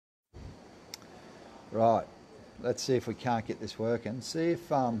Right, let's see if we can't get this working. See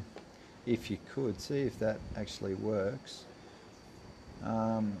if you could, see if that actually works.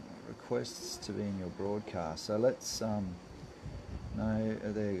 Requests to be in your broadcast. So let's, no,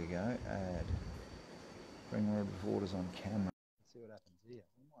 there you go, add. Bring Ros Waters on camera. Let's see what happens here.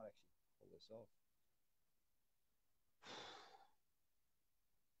 We might actually pull this off.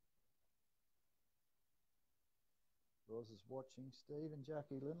 Ros is watching. Steve and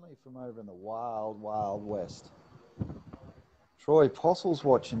Jackie Lindley from over in the wild, wild west. Troy Possel's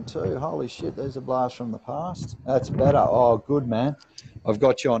watching too. Holy shit, there's a blast from the past. That's better. Oh, good, man. I've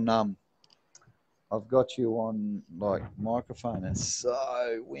got you on like microphone. It's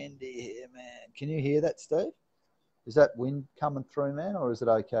so windy here, man. Can you hear that, Steve? Is that wind coming through, man, or is it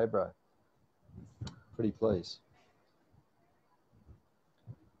okay, bro? Pretty please.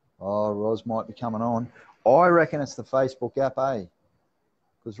 Oh, Ros might be coming on. I reckon it's the Facebook app, eh?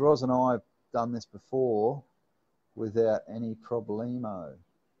 Because Ros and I have done this before without any problemo.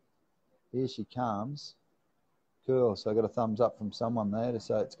 Here she comes. Cool. So I got a thumbs up from someone there to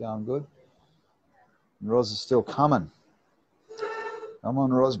say it's going good. And Ros is still coming. Come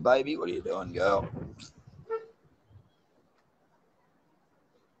on, Ros, baby. What are you doing, girl?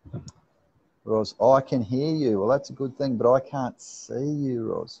 Ros, oh, I can hear you. Well, that's a good thing, but I can't see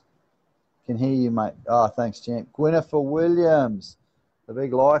you, Ros. Can hear you, mate. Oh, thanks, champ. Gwyneth Williams, the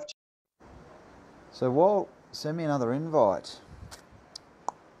big life. So, Walt, send me another invite.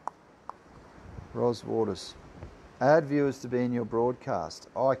 Ros Waters. Add viewers to be in your broadcast.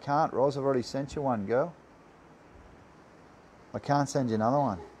 Oh, I can't, Ros. I've already sent you one, girl. I can't send you another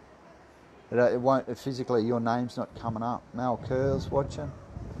one. It won't, physically, your name's not coming up. Mel Curl's watching.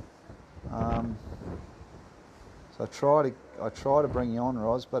 So I try to bring you on,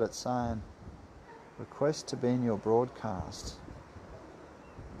 Ros, but it's saying request to be in your broadcast.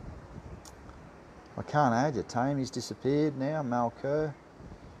 I can't add you. Tamy's disappeared now. Mel Kerr.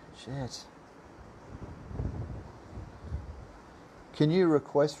 Shit. Can you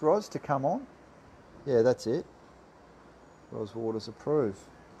request Ros to come on? Yeah, that's it. Ros Waters approve.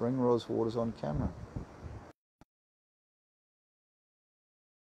 Bring Ros Waters on camera.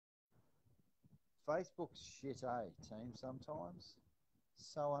 Facebook's shit, team, sometimes.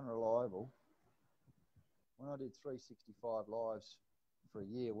 So unreliable. When I did 365 lives for a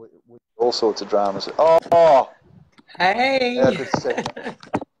year, we all sorts of dramas. Oh! Hey!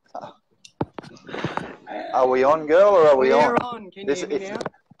 Are we on, girl, or are we on? We're on. Can you hear me now?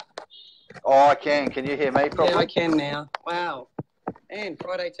 Oh, I can. Can you hear me properly? Yeah, I can now. Wow. And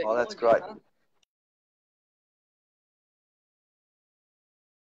Friday technology. Oh, that's great. Huh?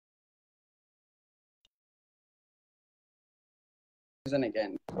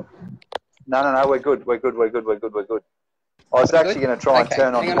 Again. No, we're good. We're good. I was actually going to try and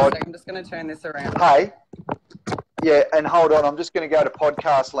turn on. Hang on a second. I'm just going to turn this around. Hey, yeah, and hold on. I'm just going to go to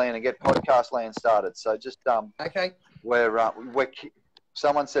Podcast Land and get Podcast Land started. So just okay.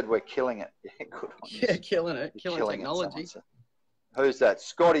 Someone said we're killing it. Yeah, good on you. Yeah, killing it. Killing technology. Who's that?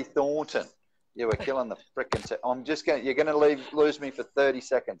 Scotty Thornton. Yeah, we're killing the frickin'. I'm just going. You're going to lose me for 30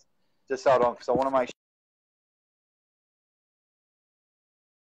 seconds. Just hold on, because I want to make sure.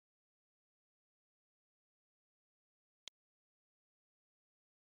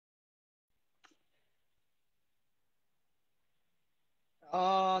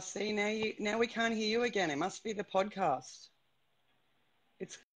 Oh, see, now we can't hear you again. It must be the podcast.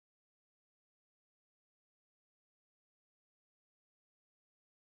 It's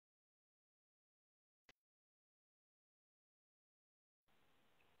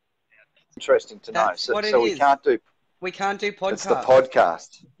interesting to know. That's what it so is. We can't do podcast. It's the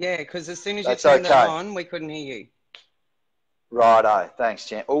podcast. Yeah, because as soon as you turned it on, we couldn't hear you. Righto, thanks,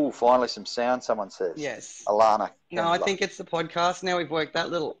 champ. Oh, finally some sound, someone says. Yes. Alana. No, I think it's the podcast. Now we've worked that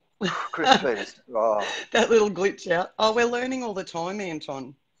little... Chris Peters. Oh. That little glitch out. Oh, we're learning all the time,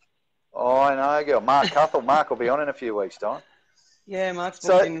 Anton. Oh, I know, girl. Mark Cuthell. Mark will be on in a few weeks' time. Yeah, Mark's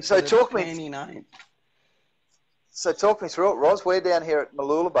booked in for the 29th. So talk me through it, Ros. We're down here at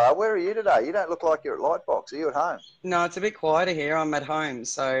Mooloolaba. Where are you today? You don't look like you're at Lightbox. Are you at home? No, it's a bit quieter here. I'm at home.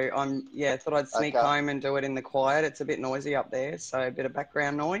 So I thought I'd sneak home and do it in the quiet. It's a bit noisy up there, so a bit of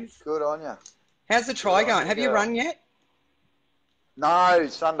background noise. Good on you. How's the try going? Have you run yet? No,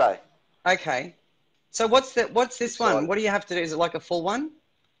 Sunday. Okay. So what's this one? What do you have to do? Is it like a full one?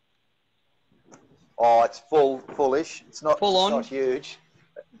 Oh, it's fullish. It's not full on. It's not huge.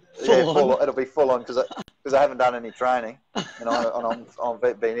 Full on. It'll be full on because I haven't done any training, and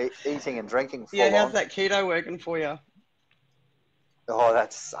I've been eating and drinking full on. How's that keto working for you? Oh,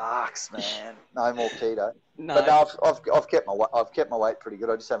 that sucks, man. No more keto. No. But no, I've kept my weight pretty good.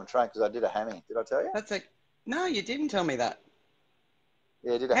 I just haven't trained because I did a hammy. Did I tell you? No, you didn't tell me that.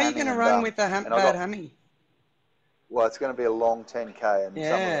 Yeah, I did a How are hammy. you going to run with a bad hammy? Well, it's going to be a long 10K, and some of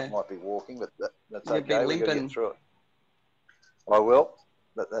Yeah. it might be walking, but that's You'll be okay. We've got to limping. get through it. I will,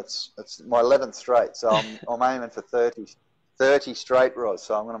 but it's my 11th straight, so I'm aiming for 30 straight, Ros.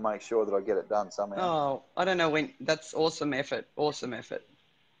 So I'm going to make sure that I get it done somehow. Oh, I don't know when. That's awesome effort. Awesome effort.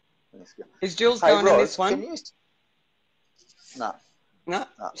 Let's go. Is Jules Hey, going in Ros, this one? can you? No, No,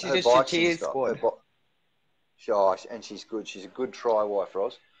 no. she's Her just your bike's in tier stock. squad. Gosh, and she's good. She's a good try wife,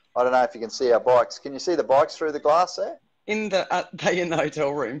 Ros. I don't know if you can see our bikes. Can you see the bikes through the glass there? They in the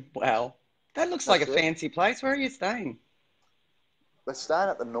hotel room. Wow, that looks like a fancy place. Where are you staying? We're staying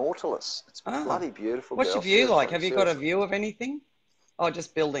at the Nautilus. It's bloody beautiful. What's your girl. view Seriously, like? Have you got a seriously. view of anything? Oh,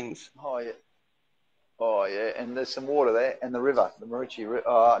 just buildings. Oh yeah. Oh yeah, and there's some water there, and the river, the Marucci River.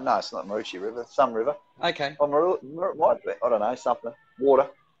 No, it's not Marucci River. Some river. Okay. Oh, might be. I don't know. Something. Water.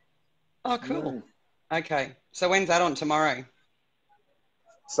 Oh, cool. Okay. So when's that on? Tomorrow?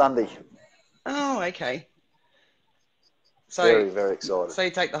 Sunday. Oh, okay. So Very, very excited. So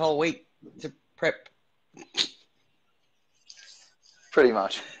you take the whole week to prep? Pretty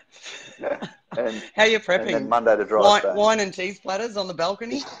much. And how are you prepping? And then Monday to drive back. Wine and cheese platters on the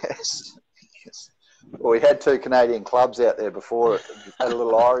balcony? Yes. Well, we had 2 Canadian clubs out there before it. We had a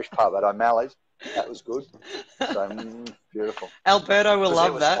little Irish pub at O'Malley's. That was good. So, beautiful. Alberto will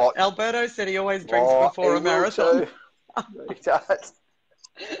love that. Hot. Alberto said he always drinks before a marathon. He does.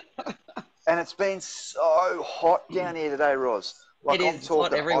 And it's been so hot down here today, Ros. Like it is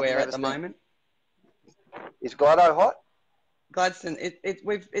hot everywhere at the moment. Is Gladstone hot? Gladstone,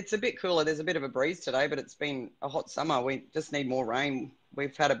 it's a bit cooler. There's a bit of a breeze today, but it's been a hot summer. We just need more rain.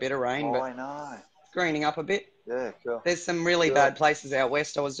 We've had a bit of rain, but I know. It's greening up a bit. Yeah, cool. There's some really bad places out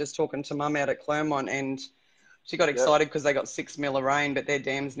west. I was just talking to Mum out at Clermont, and she got excited because they got 6 mil of rain, but their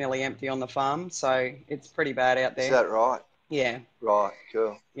dam's nearly empty on the farm, so it's pretty bad out there. Is that right? Yeah. Right,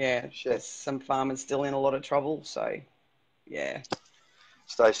 cool. Yeah, there's some farmers still in a lot of trouble, so yeah.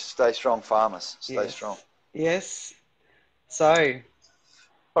 Stay strong, farmers. Stay strong. Yes. So,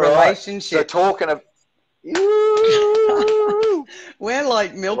 relationships. Right. So talking of... We're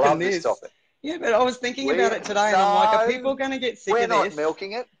like milking this topic. Yeah, but I was thinking about it today, and I'm like, are people going to get sick of this? We're not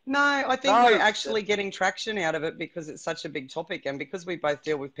milking it. No, I think we're actually getting traction out of it because it's such a big topic, and because we both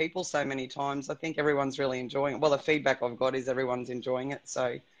deal with people so many times, I think everyone's really enjoying it. Well, the feedback I've got is everyone's enjoying it,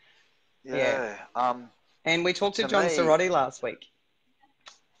 so yeah. And we talked to John Cerotti last week.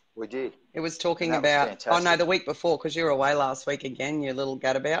 We did. It was talking about... Oh, no, the week before, because you were away last week again, you little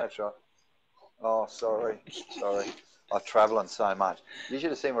gadabout. That's right. Oh, sorry. I'm travelling so much. You should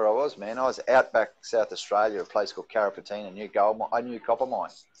have seen where I was, man. I was out back South Australia, a place called Carrapateena, a new copper mine.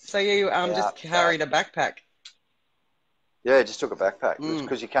 So you just carried a backpack? Yeah, just took a backpack.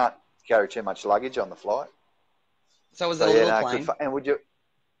 Because you can't carry too much luggage on the flight. So was it a little plane? And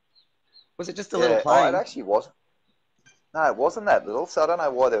Was it just a little plane? Oh, it actually wasn't. No, it wasn't that little, so I don't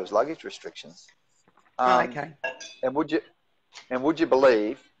know why there was luggage restrictions. Okay. And would you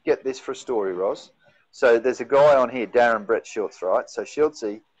believe, get this for a story, Ros. So there's a guy on here, Darren Brett Schultz, right? So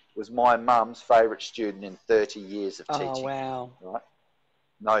Schultzy was my mum's favourite student in 30 years of teaching. Oh, wow. Right?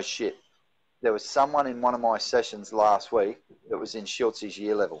 No shit. There was someone in one of my sessions last week that was in Schultzy's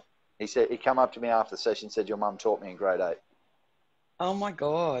year level. He came up to me after the session and said, your mum taught me in grade 8. Oh, my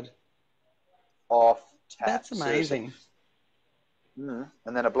God. Off tap. That's amazing.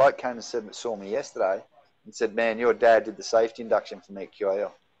 And then a bloke came and saw me yesterday and said, man, your dad did the safety induction for me at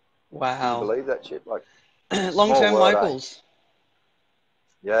QAL. Wow. Can you believe that shit? Like long-term locals.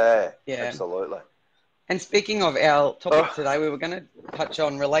 Yeah, absolutely. And speaking of our topic today, we were going to touch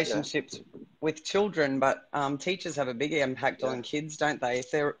on relationships with children, but teachers have a big impact on kids, don't they?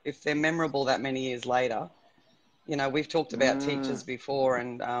 If they're memorable that many years later. You know, we've talked about teachers before,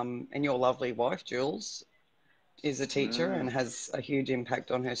 and your lovely wife, Jules, is a teacher and has a huge impact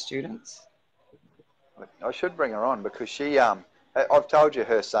on her students. I should bring her on because she, I've told you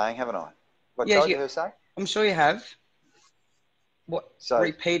her saying, haven't I? Have I told you her saying? I'm sure you have.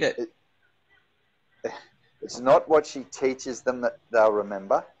 Repeat it. It's not what she teaches them that they'll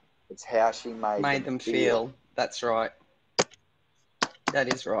remember. It's how she made them feel. That's right.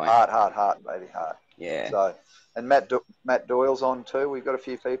 That is right. Heart, baby, heart. Yeah. So, and Matt Doyle's on too. We've got a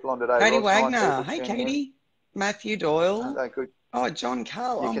few people on today. Katie Wagner. Hey, Katie. Matthew Doyle. Oh, good. Oh, John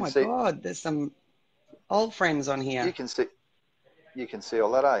Carl. Oh, my God. There's some old friends on here. You can see all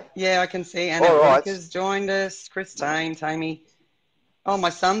that, eh? Yeah, I can see. Anna Walker's joined us. Christine, Tammy. Oh, my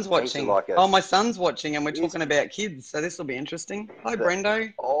son's watching. My son's watching, and we're talking about kids, so this will be interesting. Hi,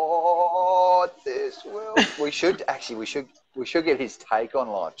 Brendo. Oh, this will we should actually we should get his take on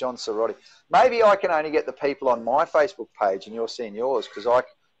life, John Sorotti. Maybe I can only get the people on my Facebook page, and you're seeing yours because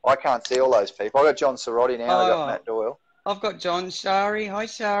I can't see all those people. I got John Sorotti now. I got Matt Doyle. I've got John, Shari. Hi,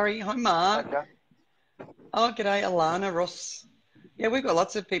 Shari. Hi, Mark. Okay. Oh, g'day, Alana, Ross. Yeah, we've got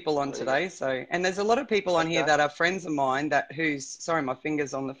lots of people on today. So, and there's a lot of people on here that are friends of mine sorry, my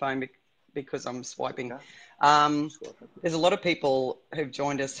finger's on the phone because I'm swiping. Okay. There's a lot of people who've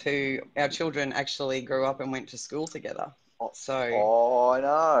joined us who our children actually grew up and went to school together. So. I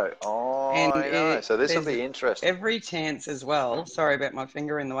know. So this will be interesting. Every chance as well. Sorry about my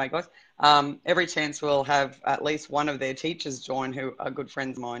finger in the way, guys. Every chance we'll have at least one of their teachers join who are good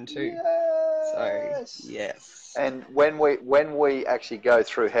friends of mine too. Yes. So, yes. And when we actually go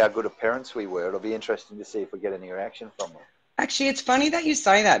through how good of parents we were, it'll be interesting to see if we get any reaction from them. Actually, it's funny that you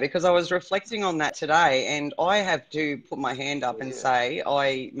say that because I was reflecting on that today and I have to put my hand up and say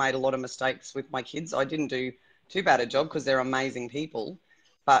I made a lot of mistakes with my kids. I didn't do too bad a job because they're amazing people,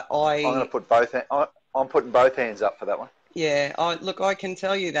 but I'm going to put I'm putting both hands up for that one. Yeah, look, I can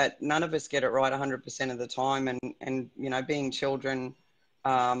tell you that none of us get it right 100% of the time, and you know, being children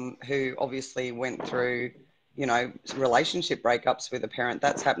who obviously went through, you know, relationship breakups with a parent,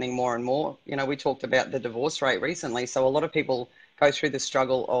 that's happening more and more. You know, we talked about the divorce rate recently, so a lot of people go through the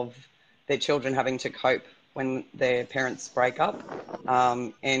struggle of their children having to cope when their parents break up.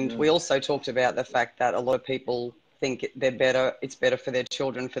 And we also talked about the fact that a lot of people think it's better for their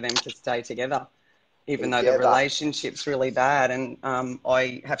children for them to stay together, even though the relationship's really bad. And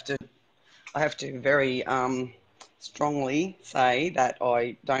I have to very strongly say that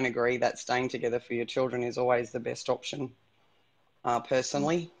I don't agree that staying together for your children is always the best option,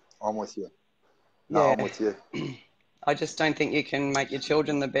 personally. I'm with you. No, yeah. I'm with you. I just don't think you can make your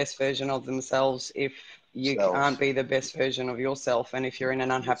children the best version of themselves if you can't be the best version of yourself. And if you're in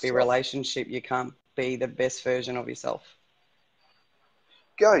an unhappy relationship, you can't be the best version of yourself.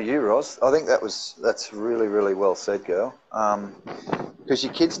 Go you, Ros. I think that's really, really well said, girl. Because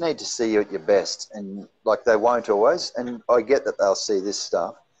your kids need to see you at your best, and like they won't always. And I get that they'll see this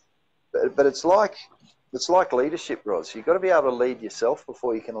stuff, but it's like leadership, Ros. You've got to be able to lead yourself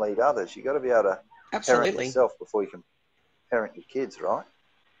before you can lead others. You've got to be able to parent yourself before you can parent your kids, right?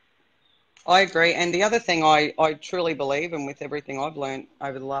 I agree. And the other thing I truly believe, and with everything I've learned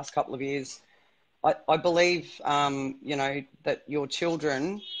over the last couple of years, I believe, you know, that your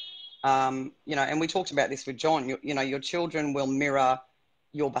children, you know, and we talked about this with John, you know, your children will mirror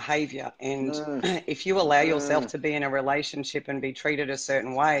your behavior. And if you allow yourself to be in a relationship and be treated a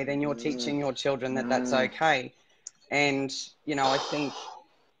certain way, then you're teaching your children that that's okay. And, you know, I think,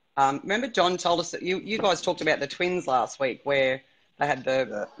 remember John told us that you guys talked about the twins last week where they had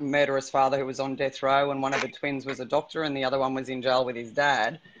the murderous father who was on death row and one of the twins was a doctor and the other one was in jail with his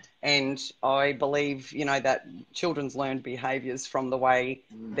dad. And I believe, you know, that children's learned behaviours from the way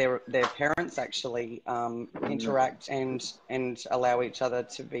their parents actually interact and allow each other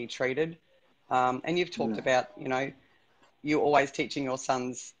to be treated. And you've talked about, you know, you always teaching your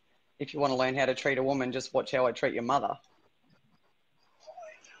sons, if you want to learn how to treat a woman, just watch how I treat your mother.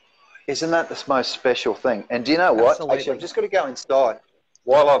 Isn't that the most special thing? And do you know what? Absolutely. Actually, I've just got to go inside.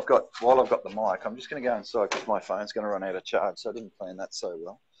 While I've got the mic, I'm just going to go inside because my phone's going to run out of charge. So I didn't plan that so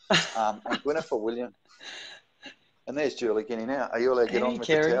well. And Gwyneth William. And there's Julie Guinea now. Are you allowed to get on with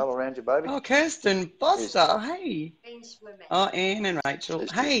the towel around your baby? Oh, Kirsten Foster. Hey. Oh, Anne and Rachel.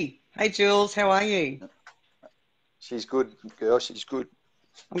 Hey. Hey, Jules. How are you? She's good, girl. She's good.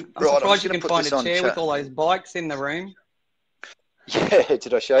 I'm surprised you can find a chair with all those bikes in the room. Yeah.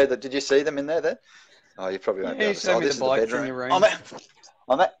 Did I show you that? Did you see them in there? Oh, you probably won't be able to. Show me the bikes in your room.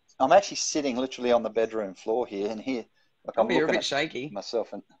 I'm actually sitting literally on the bedroom floor here, and here. Like you're a bit shaky.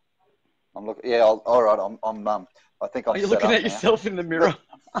 Myself and I'm looking. Yeah, all right. I'm I think I'm. Are you looking at yourself in the mirror?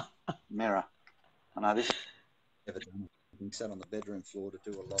 Mirror. I know this. Never done. I've sat on the bedroom floor to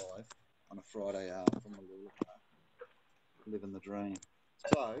do a live on a Friday from living the dream.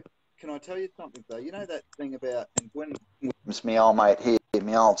 So, can I tell you something though? You know that thing about and Gwen, my old mate here,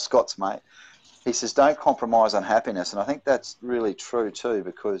 my old Scots mate. He says, "Don't compromise on happiness," and I think that's really true too,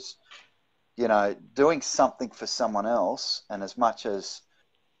 because you know, doing something for someone else, and as much as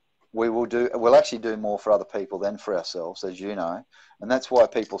we'll actually do more for other people than for ourselves, as you know, and that's why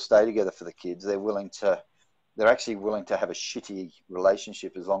people stay together for the kids. They're actually willing to have a shitty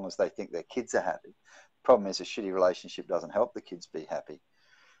relationship as long as they think their kids are happy. Problem is, a shitty relationship doesn't help the kids be happy.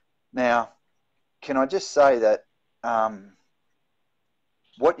 Now, can I just say that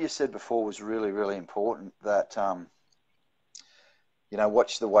what you said before was really, really important, that you know,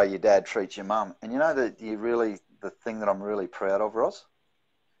 watch the way your dad treats your mum. And you know the thing that I'm really proud of, Ros?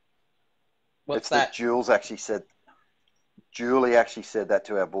 What's It's that that? Julie actually said that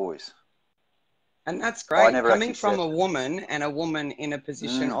to our boys. And that's I great. never Coming actually from said. a woman and a woman in a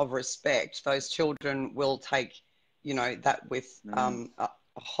position Mm, of respect, those children will take, that with mm, a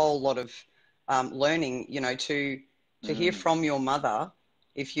whole lot of learning, to hear mm, from your mother.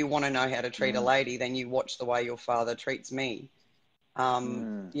 If you want to know how to treat a mm, lady, then you watch the way your father treats me.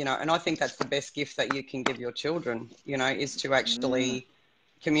 mm, And I think that's the best gift that you can give your children, is to mm. actually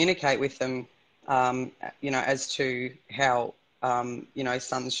communicate with them, as to how,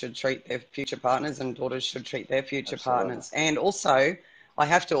 sons should treat their future partners and daughters should treat their future Absolutely. partners. And also, I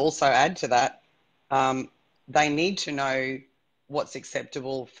have to also add to that, um, they need to know what's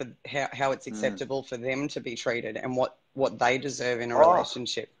acceptable for how it's Mm. acceptable for them to be treated and what they deserve in a Oh,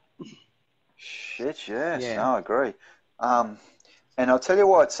 relationship. shit, yes. Yeah. No, I agree. Um, and I'll tell you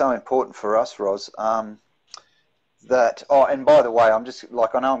why it's so important for us, Ros. And by the way, I'm just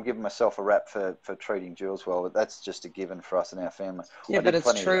like, I know I'm giving myself a rap for treating Jules well, but that's just a given for us in our family. Yeah, I but did it's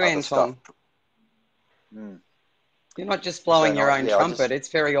plenty of true, other stuff. Anton. Mm. You're not just You're saying, blowing your own yeah, I trumpet. just, It's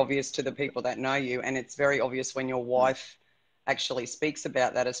very obvious to the people that know you, and it's very obvious when your mm, wife actually speaks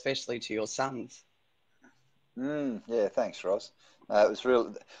about that, especially to your sons. yeah, thanks, Ros. It was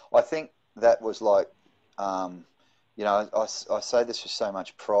real. I think that was like, um, I say this with so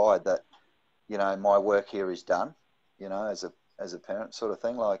much pride that, my work here is done, as a parent sort of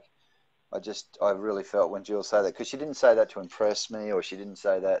thing. Like, I really felt when Jill said that, because she didn't say that to impress me, or she didn't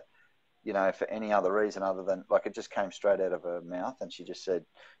say that, for any other reason other than, like, it just came straight out of her mouth, and she just said,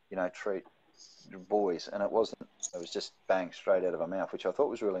 treat boys, and it was just bang straight out of her mouth, which I thought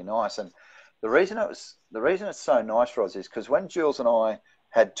was really nice. And the reason it's so nice, Ros, is because when Jules and I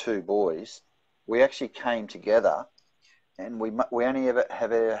had two boys, we actually came together, and we only have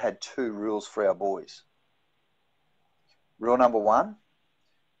ever had two rules for our boys. Rule number one: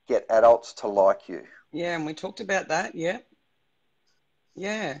 get adults to like you. Yeah, and we talked about that. Yeah,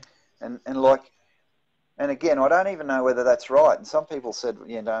 yeah. And like, and again, I don't even know whether that's right. And some people said,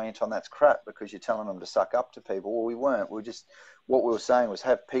 no, Anton, that's crap because you're telling them to suck up to people. Well, we weren't. What we were saying was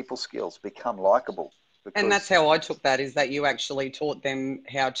have people skills, become likable. And that's Because, how I took that, is that you actually taught them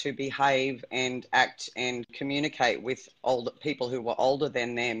how to behave and act and communicate with older people who were older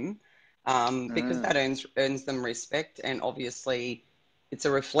than them, because mm, that earns them respect, and obviously it's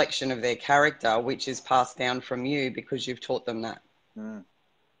a reflection of their character, which is passed down from you because you've taught them that. mm,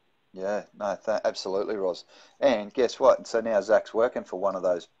 yeah, no, absolutely, Ros. And guess what? And so now Zach's working for one of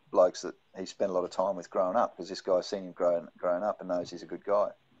those blokes that he spent a lot of time with growing up, because this guy's seen him growing up and knows he's a good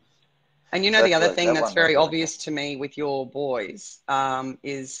guy. And So the other thing that that's one very worked really well. obvious to me with your boys,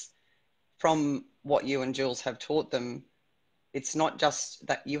 is from what you and Jules have taught them, it's not just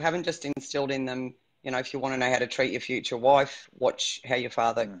that you haven't just instilled in them, if you want to know how to treat your future wife, watch how your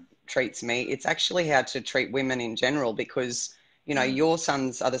father Mm, treats me. It's actually how to treat women in general, because, mm, your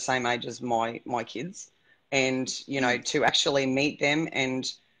sons are the same age as my kids. And, mm. to actually meet them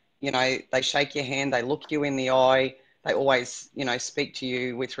and, they shake your hand, they look you in the eye, they always, speak to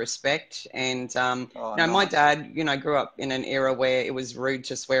you with respect. And, Oh, my nice. dad, grew up in an era where it was rude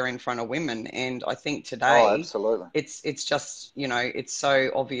to swear in front of women. And I think Oh, today, absolutely. it's just, it's so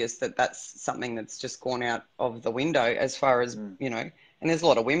obvious that that's something that's just gone out of the window as far as, Mm, and there's a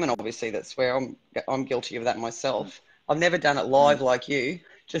lot of women obviously that swear. I'm guilty of that mm, myself. I've never done it live mm. like you,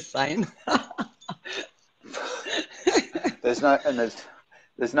 just saying. There's no and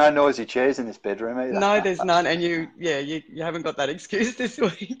there's no noisy chairs in this bedroom either. No, there's none. And you haven't got that excuse this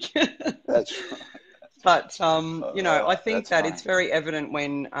week. That's right. But I think That's that funny. it's very evident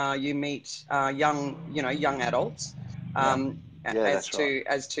when you meet young adults, Young. um, Yeah, that's right.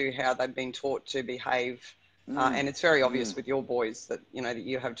 as to how they've been taught to behave, Mm, and it's very mm. obvious with your boys that that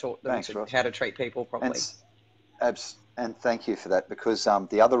you have taught them Thanks, to Ross. how to treat people And properly. and thank you for that, because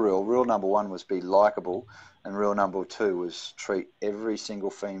the other rule number one was be likable, and rule number two was treat every single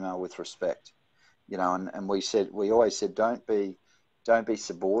female with respect. And we always said don't be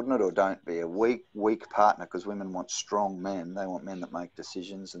subordinate, or don't be a weak partner, because women want strong men. They want men that make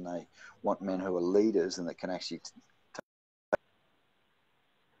decisions, and they want men who are leaders and that can actually.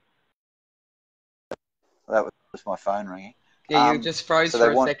 That was my phone ringing. Yeah, you just froze So they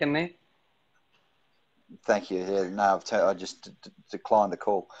for a want. second there. Thank you. Yeah, no, I just declined the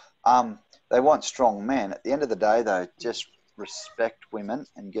call. They want strong men. At the end of the day, though, just respect women,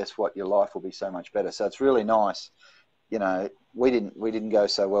 and guess what? Your life will be so much better. So it's really nice. We didn't go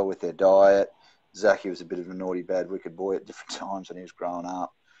so well with their diet. Zachy was a bit of a naughty, bad, wicked boy at different times when he was growing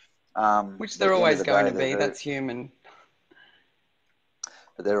up. Which But they're at the end of always the going day, to be. That's human.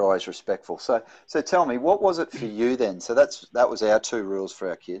 but they're always respectful. So tell me, what was it for you then? So that was our two rules for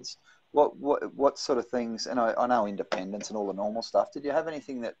our kids. What sort of things? And I know independence and all the normal stuff. Did you have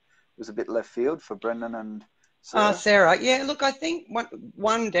anything that was a bit left field for Brendan and Sarah? Sarah, yeah, look, I think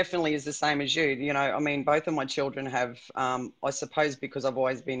one definitely is the same as you. You know, I mean, both of my children have, I suppose because I've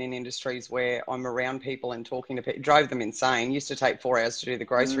always been in industries where I'm around people and talking to people, drove them insane. Used to take 4 hours to do the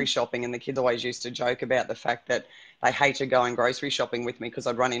grocery shopping, and the kids always used to joke about the fact that they hated going grocery shopping with me because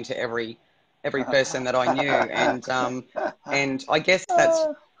I'd run into every person that I knew. And I guess that's,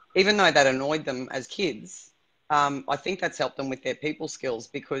 even though that annoyed them as kids, I think that's helped them with their people skills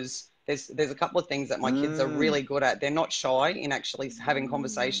because there's a couple of things that my kids are really good at. They're not shy in actually having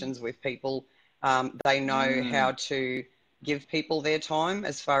conversations with people. They know how to give people their time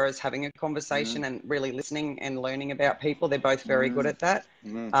as far as having a conversation and really listening and learning about people. They're both very good at that.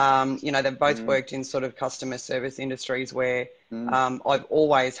 You know, they've both worked in sort of customer service industries where I've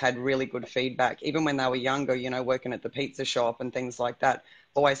always had really good feedback. Even when they were younger, you know, working at the pizza shop and things like that,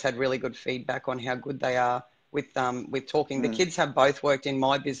 always had really good feedback on how good they are with talking. The kids have both worked in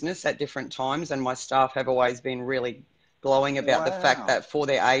my business at different times, and my staff have always been really glowing about the fact that for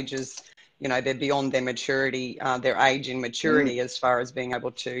their ages, you know, they're beyond their maturity, their age in maturity as far as being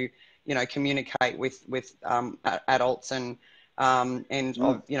able to, you know, communicate with adults and I've,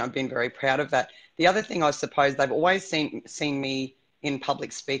 you know, been very proud of that. The other thing, I suppose, they've always seen me in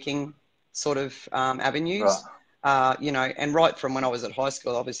public speaking sort of avenues. You know, and right from when I was at high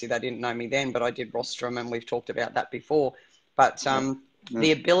school, obviously they didn't know me then, but I did rostrum and we've talked about that before. But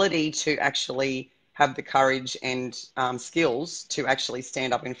the ability to actually have the courage and skills to actually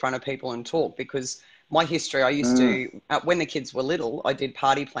stand up in front of people and talk, because my history, I used to, when the kids were little, I did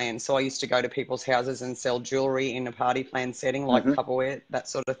party plans. So I used to go to people's houses and sell jewelry in a party plan setting, like Tupperware, that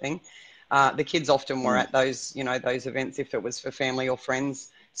sort of thing. The kids often were at those, you know, those events if it was for family or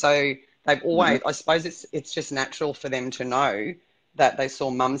friends. So they've always, I suppose it's just natural for them to know that they saw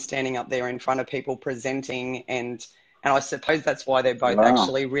mum standing up there in front of people presenting, and I suppose that's why they're both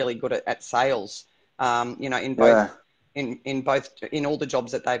actually really good at sales. You know, in both in all the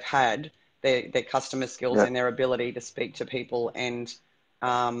jobs that they've had, their customer skills and their ability to speak to people and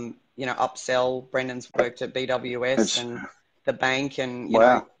you know, upsell. Brendan's worked at BWS and the bank, and you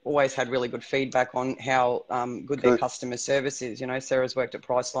know, always had really good feedback on how good their customer service is. You know, Sarah's worked at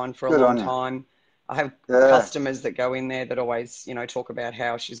Priceline for a long time. I have customers that go in there that always, you know, talk about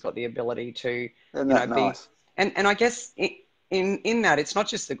how she's got the ability to, you know, be, and I guess in that, it's not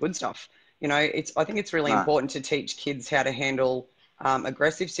just the good stuff. You know, I think it's really important to teach kids how to handle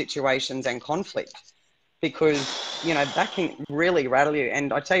aggressive situations and conflict, because, you know, that can really rattle you.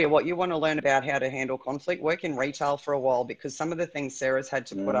 And I tell you what, you want to learn about how to handle conflict, work in retail for a while, because some of the things Sarah's had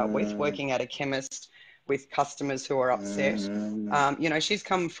to put up with, working at a chemist with customers who are upset. You know, she's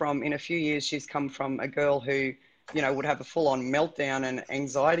come from, in a few years, she's come from a girl who, you know, would have a full-on meltdown and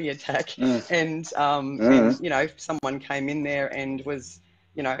anxiety attack. And, you know, if someone came in there and was,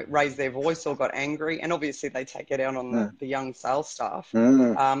 you know, raised their voice or got angry, and obviously they take it out on the young sales staff.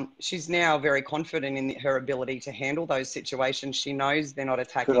 She's now very confident in her ability to handle those situations. She knows they're not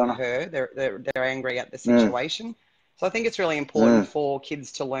attacking her; they're angry at the situation. So I think it's really important for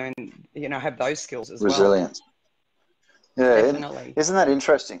kids to learn, you know, have those skills as well. Resilience. Yeah, definitely. Isn't that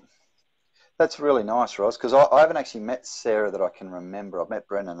interesting? That's really nice, Ros, because I haven't actually met Sarah that I can remember. I've met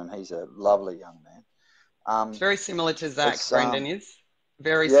Brendan, and he's a lovely young man. It's very similar to Zach. Brendan is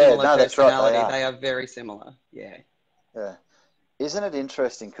very similar personality. Right, they are very similar. Yeah. Yeah. Isn't it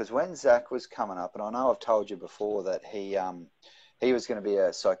interesting? Because when Zach was coming up, and I know I've told you before that he was going to be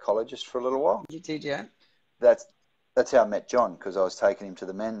a psychologist for a little while. You did, yeah. That's how I met John, because I was taking him to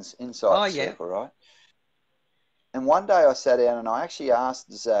the men's insight circle, right? And one day I sat down and I actually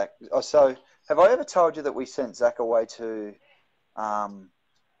asked Zach, so have I ever told you that we sent Zach away to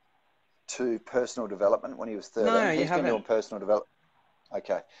personal development when he was 13? No, you haven't. He's been doing personal development.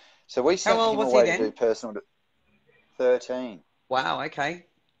 Okay. So we sent him away to do personal 13. Wow, okay.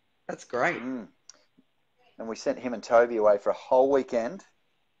 That's great. And we sent him and Toby away for a whole weekend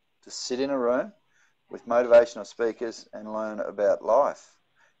to sit in a room with motivational speakers and learn about life.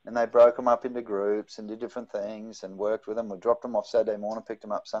 And they broke them up into groups and did different things and worked with them. We dropped them off Saturday morning, picked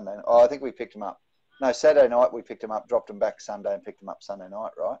them up Sunday. I think we picked them up. No, Saturday night we picked them up, dropped them back Sunday and picked them up Sunday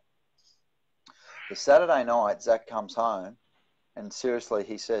night, right? The Saturday night, Zach comes home and seriously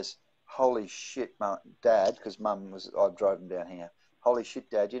he says, holy shit, Dad, because I drove him down here. Holy shit,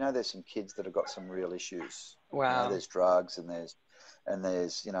 Dad, you know there's some kids that have got some real issues. Wow. You know, there's drugs and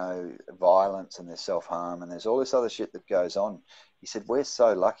there's, you know, violence and there's self-harm and there's all this other shit that goes on. He said, we're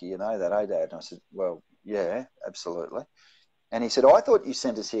so lucky, you know that, eh, Dad? And I said, well, yeah, absolutely. And he said, I thought you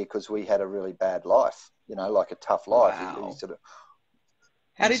sent us here because we had a really bad life, you know, like a tough life. Wow. He sort of,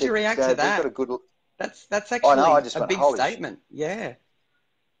 How did you react to Dad, we've got a that? good... That's I know, I actually just a went, big holy statement. Yeah.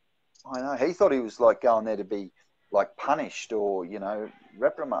 I know. He thought he was like going there to be like punished or, you know, That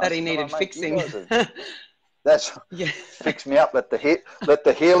reprimanded. he And I'm needed like, mate, you fixing. guys are... That's... Yeah. Fix me up, let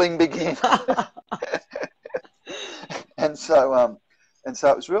the healing begin. And so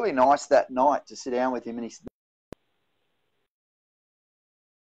it was really nice that night to sit down with him, and he said,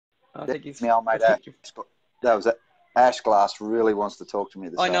 I think he's. "My old I mate Ash, think. that was it. Ash Glass really wants to talk to me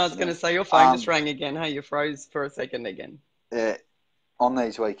this I know. I was going to afternoon." say your phone just rang again. Hey, you froze for a second again. Yeah, on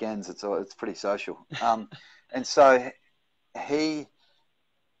these weekends, it's pretty social. And so he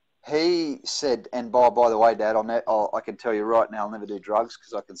said, and by the way, Dad, I can tell you right now, I'll never do drugs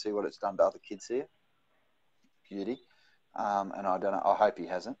because I can see what it's done to other kids here. Beauty. And I don't know. I hope he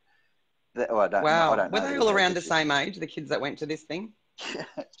hasn't. I don't know. I Wow. don't Were know they that all he has. around the same age, the kids that went to this thing?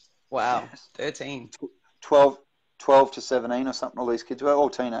 Wow. Yes. 13. 12 to 17 or something. All these kids were all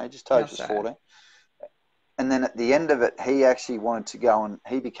teenagers. How Tobes was sad. 14. And then at the end of it, he actually wanted to go, and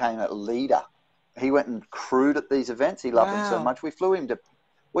he became a leader. He went and crewed at these events. He loved them so much. We flew him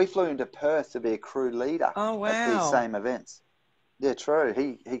to Perth to be a crew leader at these same events. Yeah, true.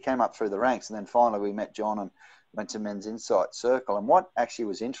 He came up through the ranks, and then finally we met John and went to Men's Insight Circle. And what actually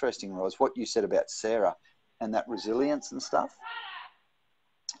was interesting was what you said about Sarah and that resilience and stuff.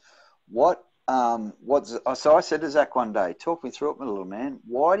 So I said to Zach one day, talk me through it, my little man.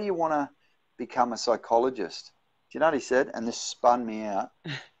 Why do you want to become a psychologist? Do you know what he said? And this spun me out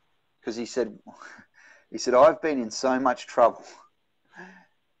because he said, I've been in so much trouble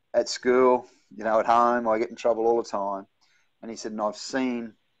at school, you know, at home. I get in trouble all the time. And he said, and I've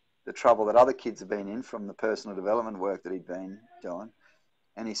seen the trouble that other kids have been in from the personal development work that he'd been doing.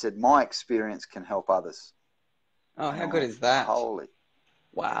 And he said, my experience can help others. Oh, how good is that? Holy.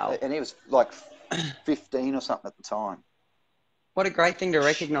 Wow. And he was like 15 or something at the time. What a great thing to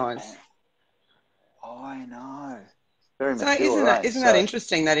recognise. I know. Very So mature, isn't that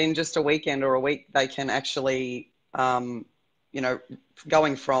interesting that in just a weekend or a week they can actually, you know,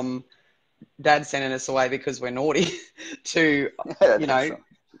 going from Dad sending us away because we're naughty to, you know, right.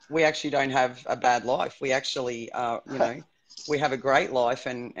 We actually don't have a bad life. We actually, you know, we have a great life,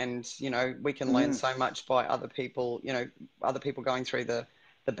 and you know, we can learn so much by other people, you know, other people going through the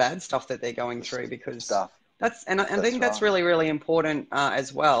bad stuff that they're going through, because I think that's really, really important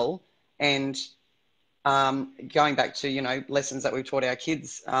as well. And going back to, you know, lessons that we've taught our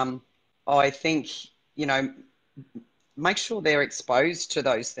kids, I think, you know, make sure they're exposed to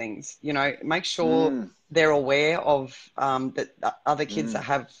those things, you know, make sure they're aware of that other kids that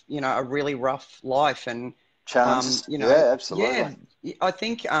have, you know, a really rough life and challenges. you know, yeah, absolutely. Yeah, I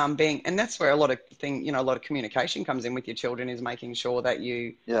think and that's where a lot of communication comes in with your children, is making sure that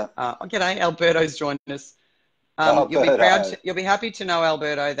you g'day, Alberto's joined us. You'll be happy to know,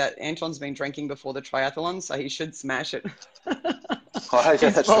 Alberto, that Anton's been drinking before the triathlon, so he should smash it.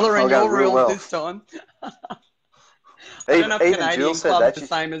 He's following your rules this time. I don't know if Canadian club's the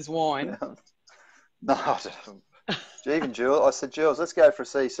same as wine. No, I don't. Even Jules, I said, Jules, let's go for a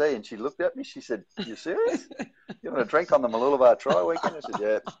CC. And she looked at me. She said, you serious? You want to drink on the Mooloolaba Tri weekend? I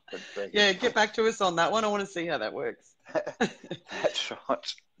said, yeah. Yeah, get back to us on that one. I want to see how that works. That's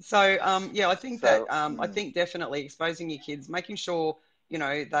right. So, I think I think definitely exposing your kids, making sure, you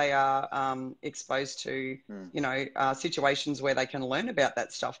know, they are exposed to, you know, situations where they can learn about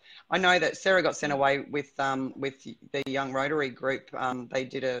that stuff. I know that Sarah got sent away with the Young Rotary Group. They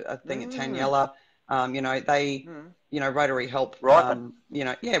did a thing at Tanyella. You know, they, you know, Rotary help. Ripen. You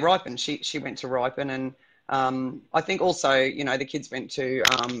know, yeah, Ripen. She went to Ripen, and I think also, you know, the kids went to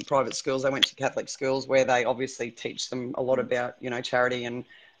private schools. They went to Catholic schools where they obviously teach them a lot about, you know, charity and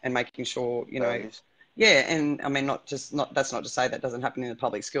making sure, you know. Yeah, and I mean, that's not to say that doesn't happen in the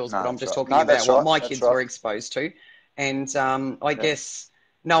public schools, but I'm just talking about what my kids were exposed to. And I guess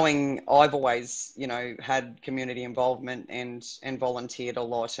knowing I've always, you know, had community involvement and volunteered a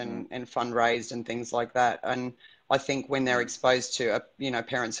lot and fundraised and things like that. And I think when they're exposed to, you know,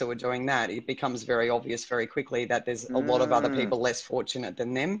 parents who are doing that, it becomes very obvious very quickly that there's a lot of other people less fortunate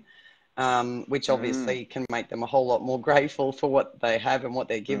than them, which obviously can make them a whole lot more grateful for what they have and what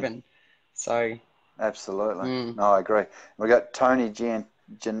they're given. So... Absolutely. No, I agree. We've got Tony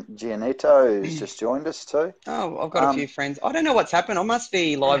Gianetto who's just joined us too. Oh, I've got a few friends. I don't know what's happened. I must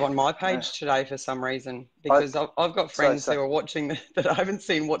be live on my page today for some reason, because I've got friends who are watching that I haven't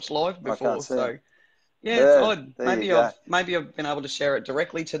seen watch live before. So yeah, it's odd. Maybe I've been able to share it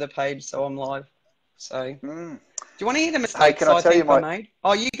directly to the page, so I'm live. So do you want to hear the mistakes I think I made?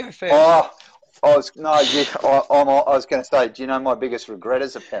 Oh, you go first. Oh, I was going to say, do you know my biggest regret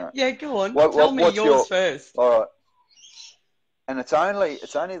as a parent? Yeah, go on. Tell me yours first. All right. and it's only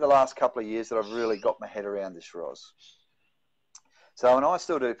the last couple of years that I've really got my head around this, Ros. So, and I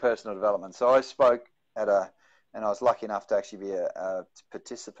still do personal development. So I spoke and I was lucky enough to actually be a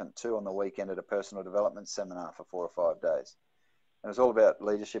participant too on the weekend at a personal development seminar for 4 or 5 days. And it was all about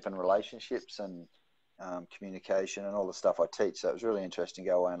leadership and relationships and communication and all the stuff I teach. So it was really interesting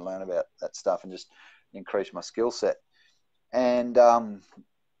to go away and learn about that stuff and just increase my skill set. And,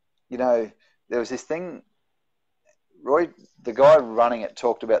 you know, there was this thing, Roy, the guy running it,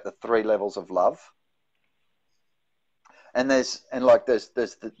 talked about the 3 levels of love. And these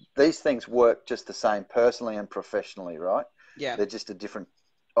things work just the same personally and professionally, right? Yeah. They're just a different,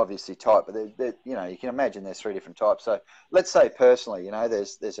 obviously, type, but they're you know, you can imagine there's 3 different types. So let's say personally, you know,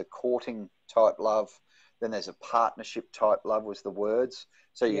 there's a courting type love, then there's a partnership type love was the words.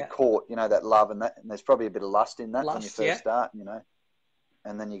 So you court, you know, that love, and there's probably a bit of lust in that when you first start, you know,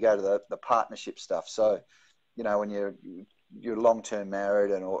 and then you go to the partnership stuff. So, you know, when you're long-term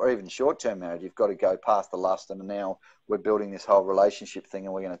married or even short-term married, you've got to go past the lust, and now we're building this whole relationship thing,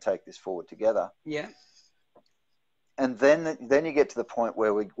 and we're going to take this forward together. Yeah. And then you get to the point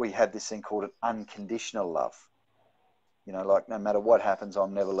where we have this thing called an unconditional love. You know, like no matter what happens,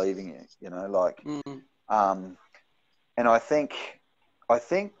 I'm never leaving you. You know, like, and I think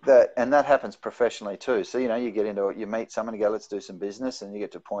that, and that happens professionally too. So, you know, you get into it, you meet someone, you go, let's do some business, and you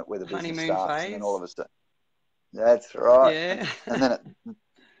get to a point where the business starts, phase. and then all of a sudden, that's right. Yeah. And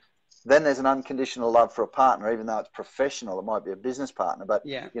then there's an unconditional love for a partner, even though it's professional. It might be a business partner, but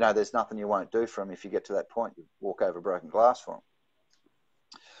you know, there's nothing you won't do for them. If you get to that point, you walk over broken glass for them.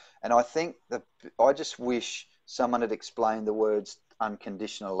 And I think that I just wish someone had explained the words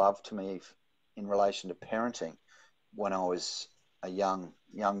unconditional love to me in relation to parenting when I was a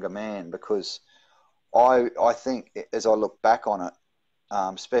younger man, because I think as I look back on it,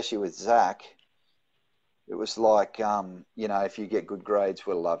 especially with Zach, it was like, you know, if you get good grades,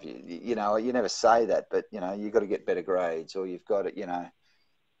 we'll love you. You know, you never say that, but, you know, you've got to get better grades, or you've got to, you know,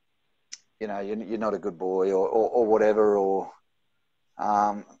 you're not a good boy, or whatever, or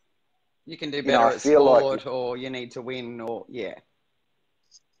you can do better at sport, or you need to win, or you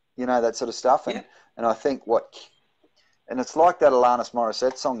know, that sort of stuff. And I think and it's like that Alanis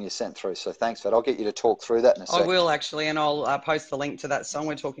Morissette song you sent through. So thanks for that. I'll get you to talk through that in a second. I will actually, and I'll post the link to that song.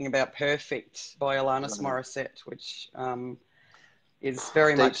 We're talking about Perfect by Alanis Morissette, which is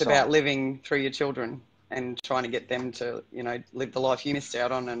very much about living through your children and trying to get them to, you know, live the life you missed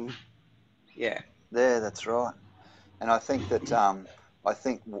out on. And that's right. And I think that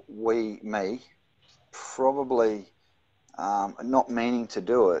probably not meaning to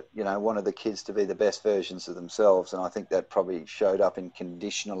do it, you know, wanted the kids to be the best versions of themselves, and I think that probably showed up in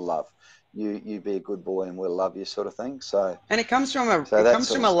conditional love. You be a good boy and we'll love you, sort of thing. So, and it comes from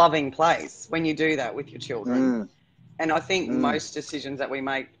a loving place when you do that with your children. And I think most decisions that we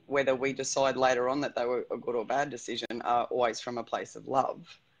make, whether we decide later on that they were a good or bad decision, are always from a place of love.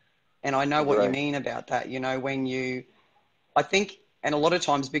 And I know what you mean about that. You know, I think, and a lot of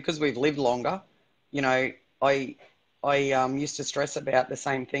times because we've lived longer, you know, I used to stress about the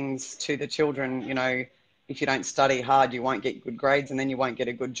same things to the children. You know, if you don't study hard, you won't get good grades, and then you won't get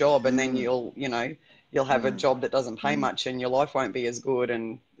a good job, and then you'll have a job that doesn't pay much, and your life won't be as good.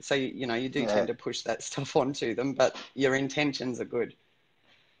 And so, you know, you do tend to push that stuff onto them, but your intentions are good.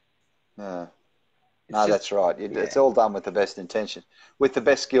 Yeah. No, that's right. It's all done with the best intention, with the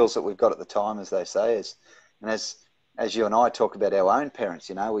best skills that we've got at the time, as they say. As you and I talk about our own parents,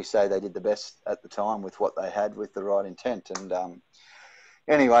 you know, we say they did the best at the time with what they had, with the right intent. And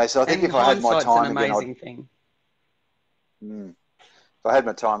anyway, so I think if I had my time again, if I had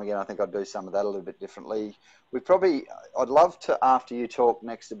my time again, I think I'd do some of that a little bit differently. I'd love to, after you talk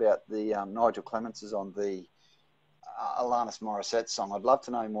next about the Nigel Clements is on the Alanis Morissette song, I'd love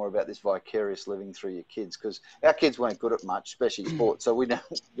to know more about this vicarious living through your kids, because our kids weren't good at much, especially sports, so we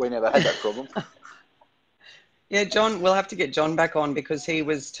never had that problem. Yeah, John, we'll have to get John back on, because he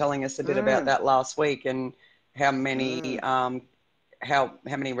was telling us a bit about that last week, and how many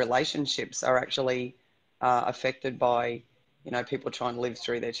relationships are actually affected by, you know, people trying to live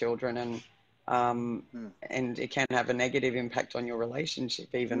through their children, and it can have a negative impact on your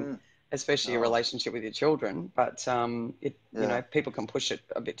relationship, even especially your relationship with your children. But you know, people can push it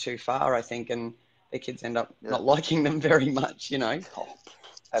a bit too far, I think, and their kids end up not liking them very much, you know.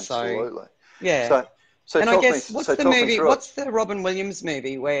 Absolutely. So and I guess, what's the Robin Williams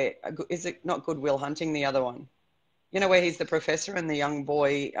movie where, is it not Good Will Hunting, the other one? You know, where he's the professor and the young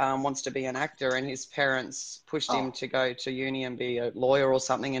boy wants to be an actor, and his parents pushed him to go to uni and be a lawyer or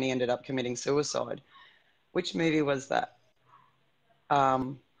something, and he ended up committing suicide. Which movie was that?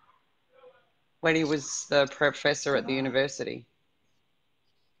 When he was the professor at the university.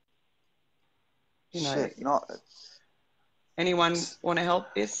 You know, Shit, not anyone want to help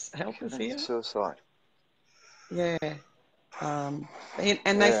us here? suicide. Yeah.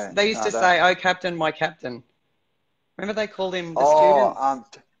 And Yeah, they used no, to that. say, "Oh, Captain, my Captain." Remember they called him the Oh, students?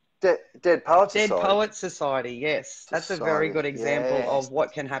 Dead Poet Dead Society. Poets Society, yes. That's a very Society. good example Yes, of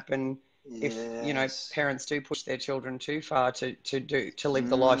what can happen if, yes. parents do push their children too far to live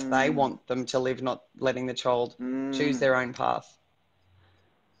the life they Mm, want them to live, not letting the child choose mm. their own path.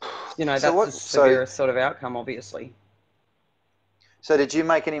 So That's the what? So severest sort of outcome, obviously. so did you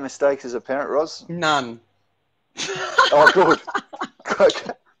make any mistakes as a parent, Ros? None. Oh, good. Good.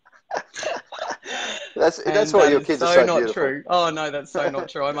 That's And why that your is kids are so so not beautiful. true. Oh no, that's so not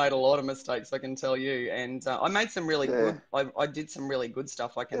true. I made a lot of mistakes, I can tell you, and I made some really Yeah, good. I did some really good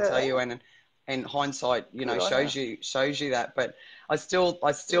stuff, I can tell yeah. you, and hindsight, Good on you. shows you that. But I still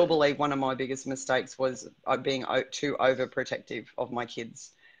Yeah. believe one of my biggest mistakes was being too overprotective of my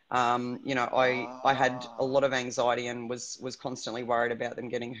kids. I had a Ah, lot of anxiety and was constantly worried about them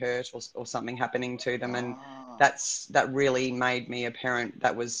getting hurt or something happening to them, and ah. that really made me a parent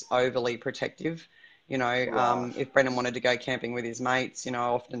that was overly protective. Right. If Brendan wanted to go camping with his mates, I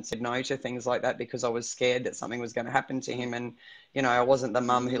often said no to things like that because I was scared that something was going to happen to him. And, I wasn't the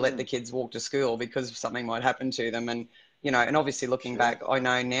mum who let the Mm, kids walk to school because something might happen to them. And, and obviously looking shit. back, I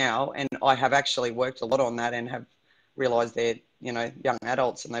know now, and I have actually worked a lot on that and have realized they're, young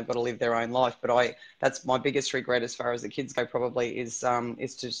adults and they've got to live their own life. But that's my biggest regret as far as the kids go probably is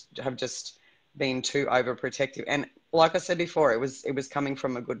to have just been too overprotective. And like I said before, it was coming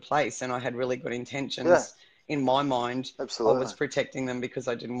from a good place, and I had really good Yeah, intentions in my mind. I was absolutely. protecting them because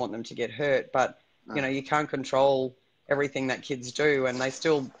I didn't want them to get hurt. But No. you can't control everything that kids do, and they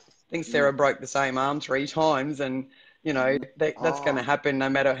still think Mm, Sarah broke the same arm 3 times, and that's going to oh. happen no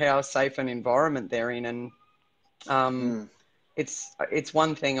matter how safe an environment they're in. And um, Mm, it's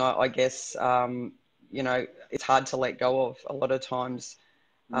one thing I guess it's hard to let go of a lot of times.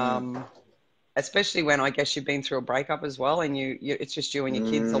 mm, Um, Especially when I guess you've been through a breakup as well, and it's just you and your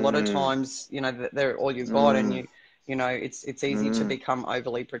kids. A lot of mm, times, they're all you got, and mm, it's easy to mm, become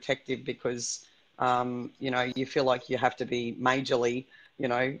overly protective because you feel like you have to be majorly, you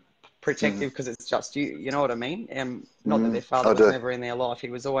know, mm, protective because it's just you. You know what I mean? Not that their mm. father I was do. never in their life; he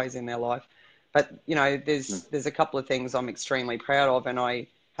was always in their life. But Mm, there's a couple of things I'm extremely proud of, and I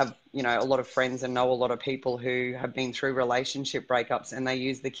have a lot of friends and know a lot of people who have been through relationship breakups, and they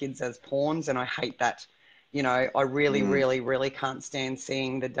use the kids as pawns, and I hate that. I really mm, really really can't stand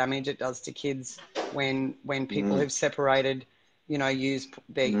seeing the damage it does to kids when people mm, who've separated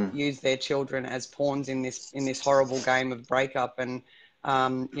mm, use their children as pawns in this horrible game of breakup. And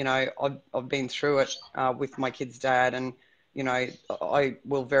I've been through it with my kid's dad, and I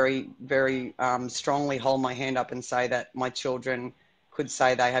will very very strongly hold my hand up and say that my children could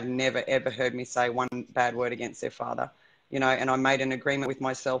say they have never ever heard me say one bad word against their father. And I made an agreement with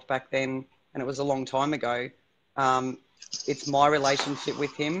myself back then, and it was a long time ago. Um, it's my relationship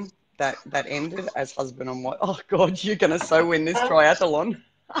with him that ended as husband and wife. Oh God, you're gonna so win this triathlon.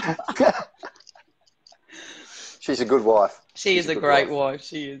 mm. She's a good wife. She She's is a a good great wife. wife.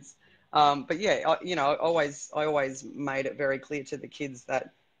 She is. But yeah, I always made it very clear to the kids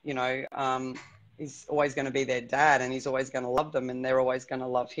that he's always going to be their dad, and he's always going to love them, and they're always going to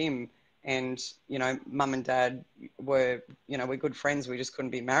love him. And mum and dad we're good friends. We just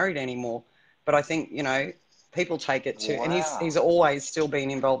couldn't be married anymore. But I think people take it too, and he's Wow. always still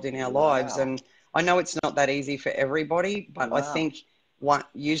been involved in our lives. Wow. And I know it's not that easy for everybody, but I Wow. think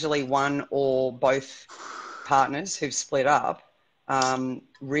usually one or both partners who've split up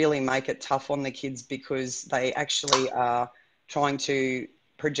really make it tough on the kids because they actually are trying to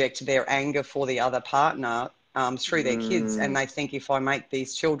project their anger for the other partner through their kids. And Mm, they think if I make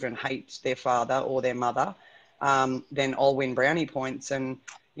these children hate their father or their mother, then I'll win brownie points. And,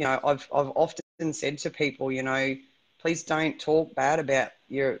 I've often said to people, please don't talk bad about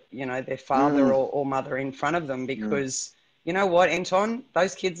their father mm, or mother in front of them mm, because you know what, Anton?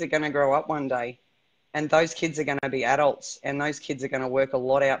 Those kids are going to grow up one day, and those kids are going to be adults, and those kids are going to work a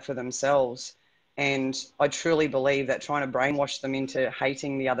lot out for themselves. And I truly believe that trying to brainwash them into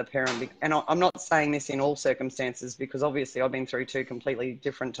hating the other parent, and I'm not saying this in all circumstances because obviously I've been through two completely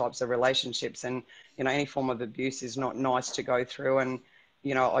different types of relationships, and any form of abuse is not nice to go through. And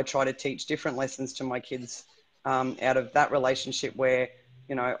I try to teach different lessons to my kids out of that relationship where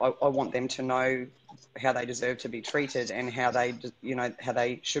I want them to know how they deserve to be treated and how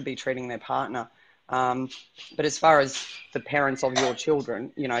they should be treating their partner. um, but as far as the parents of your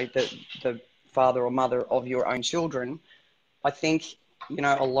children, the father or mother of your own children, I think,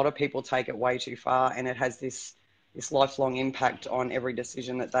 a lot of people take it way too far, and it has this lifelong impact on every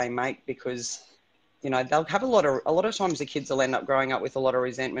decision that they make because they'll have a lot of times the kids will end up growing up with a lot of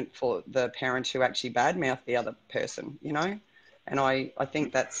resentment for the parent who actually badmouth the other person, and I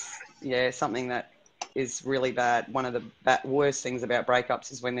think that's, something that is really bad. One of the worst things about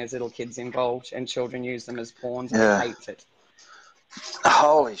breakups is when there's little kids involved and children use them as pawns, and I hate it.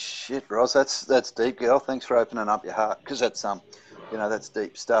 Holy shit, Ros, that's deep, girl. Thanks for opening up your heart, because that's that's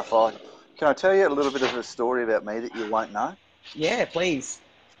deep stuff. Can I tell you a little bit of a story about me that you won't know? Yeah, please.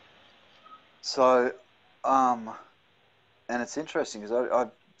 So, and it's interesting because I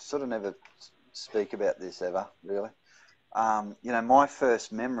sort of never speak about this ever, really. My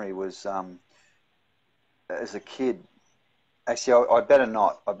first memory was as a kid. Actually, I better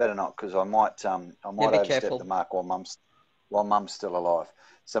not. Because I might overstep careful. the mark while mum's still alive.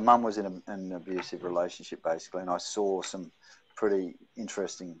 So mum was in an abusive relationship, basically, and I saw some pretty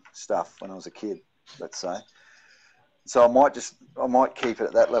interesting stuff when I was a kid, let's say. So I might keep it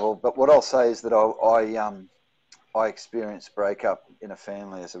at that level. But what I'll say is that I experienced breakup in a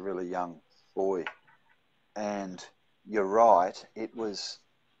family as a really young boy, and you're right. It was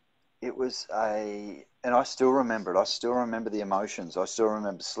and I still remember it. I still remember the emotions. I still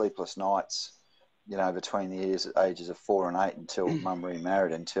remember sleepless nights, between the ages of 4 and 8 until mum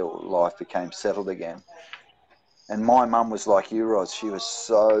remarried, until life became settled again. And my mum was like you, Ros. She was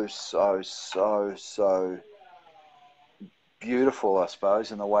so beautiful, I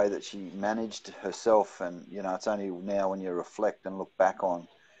suppose, in the way that she managed herself. And, it's only now when you reflect and look back on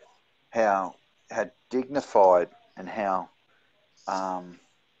how dignified and how, I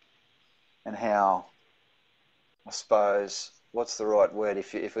suppose, what's the right word?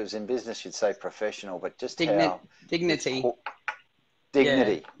 If it was in business, you'd say professional, but just Dignity.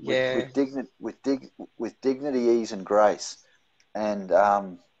 Dignity. Yeah. With dignity, ease, and grace. And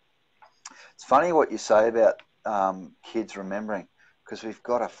it's funny what you say about kids remembering, because we've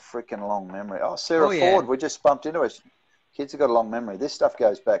got a freaking long memory. Oh, Sarah Ford, we just bumped into us. Kids have got a long memory. This stuff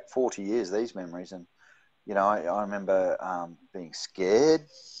goes back 40 years, these memories. And, I remember being scared,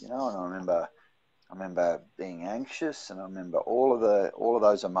 and I remember being anxious, and I remember all of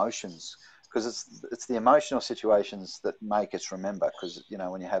those emotions, because it's the emotional situations that make us remember. Because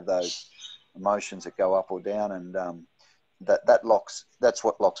when you have those emotions that go up or down, and that's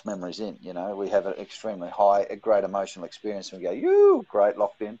what locks memories in. We have an extremely a great emotional experience, and we go, great,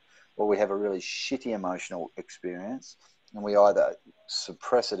 locked in. Or we have a really shitty emotional experience, and we either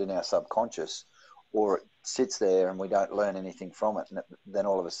suppress it in our subconscious, or it sits there and we don't learn anything from it, and then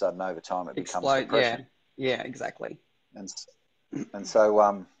all of a sudden, over time, it becomes depression. Yeah, exactly. And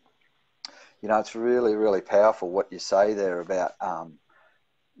so it's really, really powerful what you say there about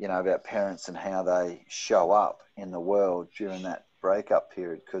about parents and how they show up in the world during that breakup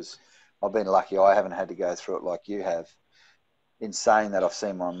period. Because I've been lucky; I haven't had to go through it like you have. In saying that, I've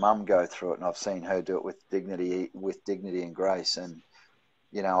seen my mum go through it, and I've seen her do it with dignity and grace. And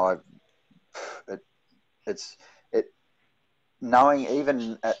knowing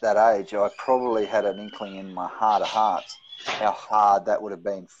even at that age, I probably had an inkling in my heart of hearts how hard that would have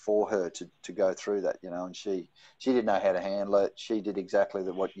been for her to go through that, and she didn't know how to handle it. She did exactly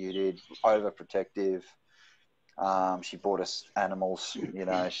what you did, overprotective. She bought us animals,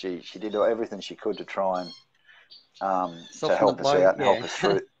 she did everything she could to try and to help us out and help us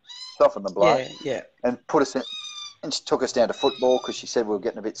through, soften the blow, and put us in. And she took us down to football because she said we were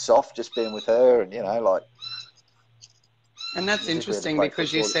getting a bit soft just being with her, and And that's interesting,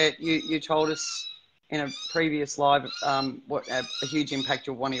 because you said you told us in a previous live what a huge impact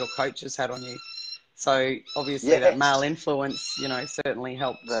one of your coaches had on you. So obviously that male influence, certainly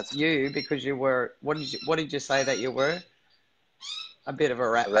helped you, because you were, what did you say that you were? A bit of a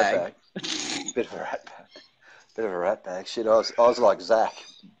rat bag. Bit of a rat bag. Shit, I was like Zach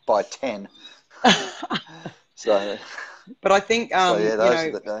by 10. So. But I think those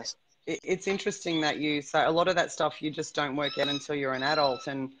are the days. It's interesting that you say a lot of that stuff you just don't work out until you're an adult.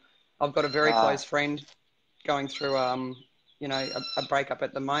 And I've got a very close friend going through a breakup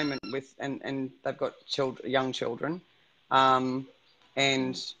at the moment and they've got young children,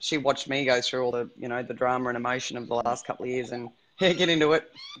 and she watched me go through all the the drama and emotion of the last couple of years, and get into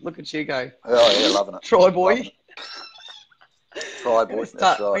it. Look at you go. Oh yeah, loving it. Try boy. Try boy. That's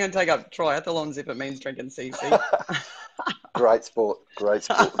right. I'm going to take up triathlons if it means drinking CC. Great sport.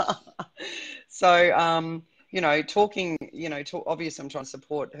 So, talking, obviously I'm trying to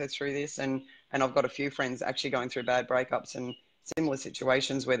support her through this, and I've got a few friends actually going through bad breakups and similar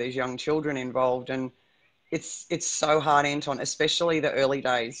situations where there's young children involved, and it's so hard, Anton, especially the early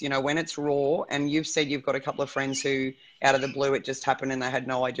days, when it's raw. And you've said you've got a couple of friends who, out of the blue, it just happened and they had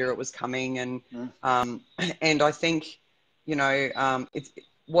no idea it was coming. And and I think, it's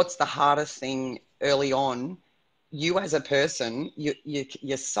what's the hardest thing early on, you as a person,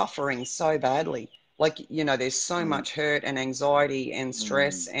 you're suffering so badly. Like, you know, there's so much hurt and anxiety and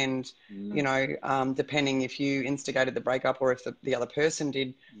stress and, you know, depending if you instigated the breakup or if the other person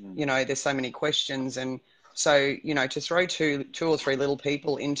did, you know, there's so many questions. And so, you know, to throw two or three little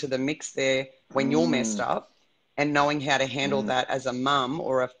people into the mix there when you're messed up and knowing how to handle that as a mum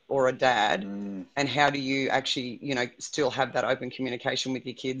or a dad, and how do you actually, you know, still have that open communication with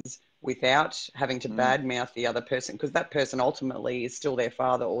your kids without having to badmouth the other person, because that person ultimately is still their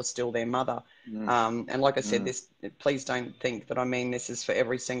father or still their mother. And like I said, this, please don't think that I mean this is for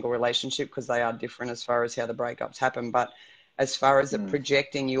every single relationship, because they are different as far as how the breakups happen. But as far as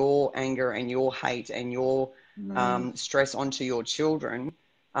projecting your anger and your hate and your stress onto your children,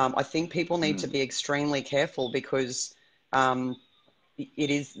 I think people need to be extremely careful, because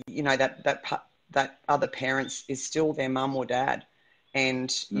it is, you know, that other parents is still their mum or dad.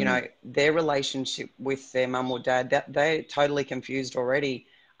 And, you know, their relationship with their mum or dad, that they're totally confused already.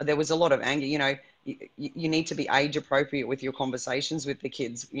 There was a lot of anger. You know, you need to be age appropriate with your conversations with the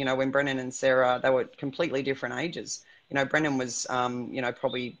kids. You know, when Brennan and Sarah, they were completely different ages. You know, Brennan was, you know,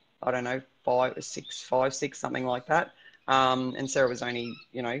 probably, I don't know, 5, 6, something like that. And Sarah was only,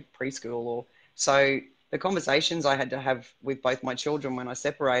 you know, preschool. Or so the conversations I had to have with both my children when I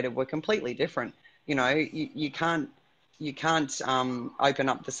separated were completely different. You know, you can't open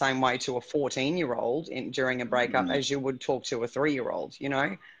up the same way to a 14-year-old during a breakup as you would talk to a 3-year-old, you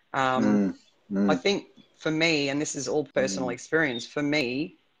know. I think for me, and this is all personal experience, for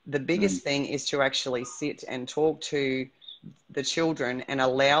me, the biggest thing is to actually sit and talk to the children and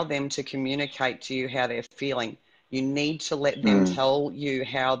allow them to communicate to you how they're feeling. You need to let them tell you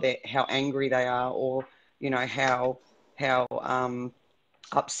how angry they are, or, you know, how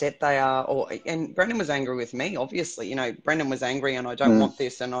upset they are. And Brendan was angry with me, obviously. You know, Brendan was angry, and I don't want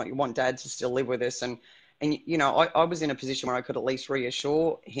this, and I want Dad to still live with us. And you know, I was in a position where I could at least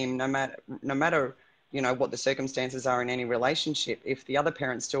reassure him, no matter you know what the circumstances are in any relationship. If the other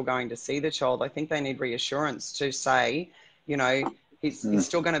parent's still going to see the child, I think they need reassurance to say, you know, he's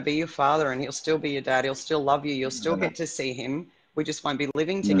still going to be your father, and he'll still be your dad. He'll still love you. You'll still get to see him. We just won't be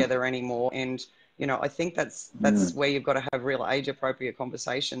living together anymore. And you know, I think that's where you've got to have real age-appropriate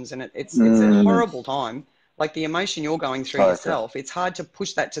conversations. And it's a horrible time. Like the emotion you're going through yourself, it's hard to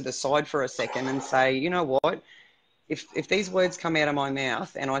push that to the side for a second and say, you know what, if these words come out of my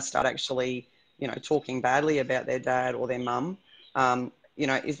mouth and I start actually, you know, talking badly about their dad or their mum, you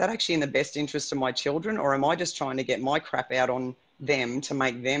know, is that actually in the best interest of my children, or am I just trying to get my crap out on them to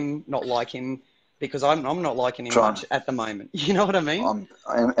make them not like him? Because I'm not liking him much at the moment. You know what I mean?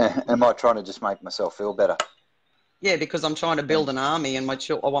 Am I trying to just make myself feel better? Yeah, because I'm trying to build an army, and I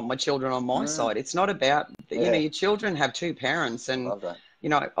want my children on my side. It's not about, you know, your children have two parents, and, you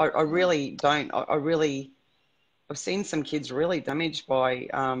know, I really don't, I've seen some kids really damaged by,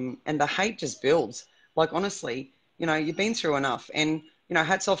 and the hate just builds. Like, honestly, you know, you've been through enough. And, you know,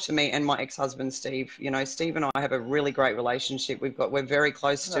 hats off to me and my ex-husband, Steve. You know, Steve and I have a really great relationship. We're very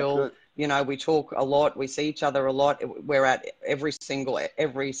close still. You know, we talk a lot. We see each other a lot. We're at every single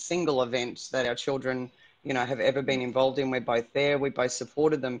event that our children, you know, have ever been involved in. We're both there. We both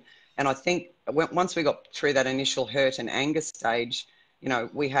supported them. And I think once we got through that initial hurt and anger stage, you know,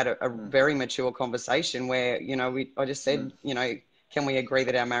 we had a very mature conversation where, you know, I just said, you know, can we agree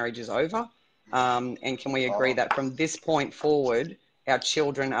that our marriage is over? And can we agree that from this point forward, our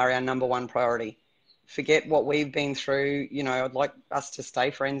children are our number one priority? Forget what we've been through. You know, I'd like us to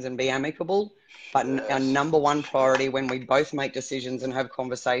stay friends and be amicable, but our number one priority when we both make decisions and have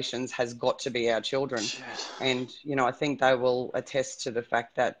conversations has got to be our children. And, you know, I think they will attest to the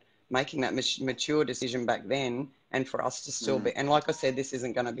fact that making that mature decision back then, and for us to still be, and like I said, this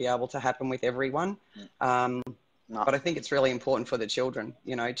isn't going to be able to happen with everyone. But I think it's really important for the children,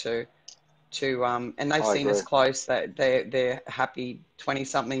 you know, to and they've seen us close, that they're happy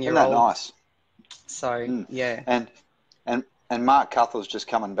 20-something-year-olds. Isn't that nice? So, yeah. And Mark Cutler's just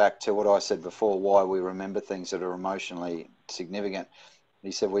coming back to what I said before, why we remember things that are emotionally significant.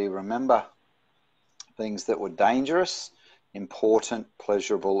 He said we remember things that were dangerous, important,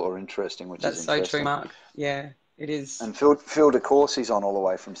 pleasurable, or interesting, which is interesting. That's so true, Mark. Yeah, it is. And Phil de Coursey's on all the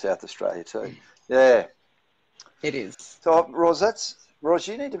way from South Australia too. Yeah. It is. So, Ros,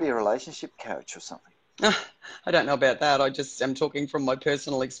 you need to be a relationship coach or something. I don't know about that. I just am talking from my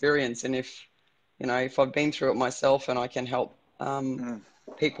personal experience, and if I've been through it myself and I can help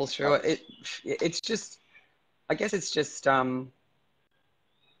people through it, it's just, I guess it's just,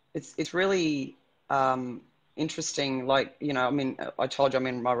 it's really interesting. Like, you know, I mean, I told you I'm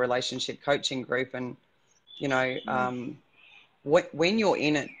in my relationship coaching group, and, you know, when you're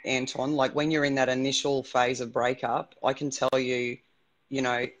in it, Anton, like when you're in that initial phase of breakup, I can tell you, you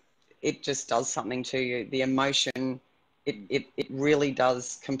know, it just does something to you. The emotion, it really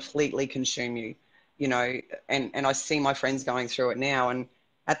does completely consume you, you know, and I see my friends going through it now. And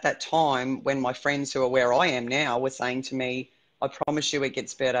at that time, when my friends who are where I am now were saying to me, I promise you it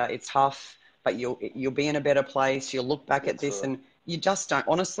gets better. It's tough, but you'll be in a better place. You'll look back at That's this right. and you just don't,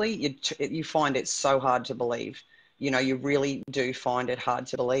 honestly, you find it so hard to believe. You know, you really do find it hard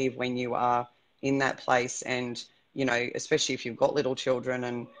to believe when you are in that place. And, you know, especially if you've got little children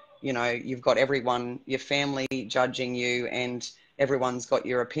and, you know, you've got everyone, your family judging you and everyone's got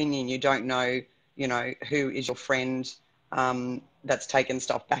your opinion. You don't know, you know, who is your friend that's taken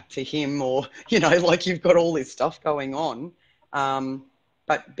stuff back to him or, you know, like you've got all this stuff going on.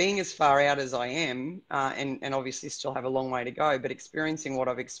 But being as far out as I am, and obviously still have a long way to go, but experiencing what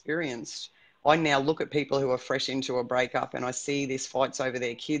I've experienced, I now look at people who are fresh into a breakup and I see these fights over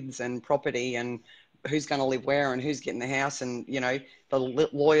their kids and property and who's going to live where and who's getting the house, and, you know, the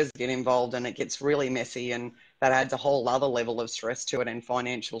lawyers get involved and it gets really messy, and that adds a whole other level of stress to it and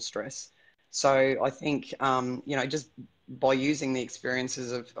financial stress. So I think, you know, just by using the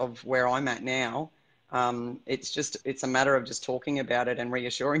experiences of where I'm at now, it's a matter of just talking about it and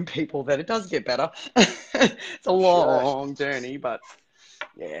reassuring people that it does get better. It's a Sure. long journey, but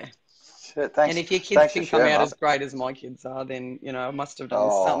yeah. Sure. And Thanks. if your kids Thanks for can come sharing, out love. as great as my kids are, then, you know, I must have done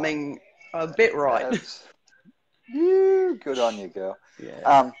Oh, something a bit right. that's you. Good on you, girl. Yeah.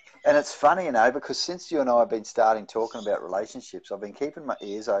 Um, and it's funny, you know, because since you and I have been starting talking about relationships, I've been keeping my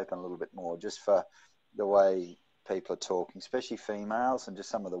ears open a little bit more just for the way people are talking, especially females, and just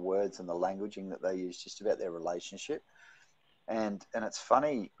some of the words and the languaging that they use just about their relationship. And it's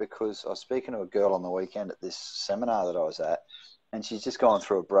funny because I was speaking to a girl on the weekend at this seminar that I was at, and she's just gone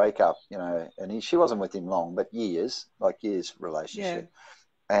through a breakup, you know, and she wasn't with him long, but years, like years Yeah. relationship.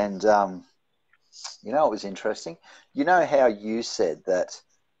 And you know, it was interesting. You know how you said that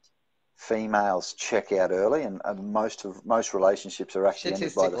females check out early, and most relationships are actually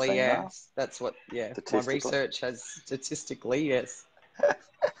ended by the Statistically, female, yes. That's what, yeah. My statistically. research has statistically, yes.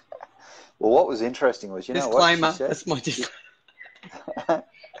 Well, what was interesting was, you know what she Disclaimer. said? That's my She, disclaimer.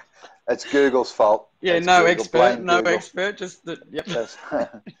 it's Google's fault. Yeah, It's no Google. expert, Blame no Google. expert, just that, yep. That's,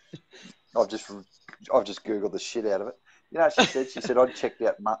 I've just I've just Googled the shit out of it. You know, she said I'd checked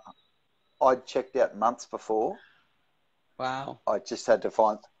out months before. Wow. I just had to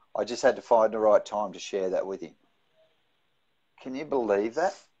find the right time to share that with him. Can you believe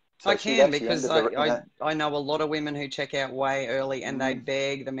that? I So she'd can, actually because ended the, you know, I know a lot of women who check out way early and they mm,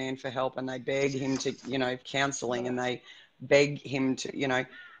 beg the man for help and they beg him to, you know, counseling, and they beg him to, you know,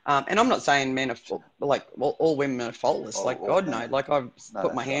 and I'm not saying men are like, well, all women are faultless. Like, God, no. no, Like, I've no,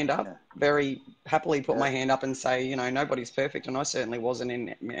 put my that's right. hand up, Yeah, very happily put yeah, my hand up and say, you know, nobody's perfect. And I certainly wasn't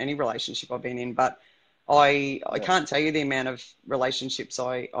in any relationship I've been in, but I yeah. can't tell you the amount of relationships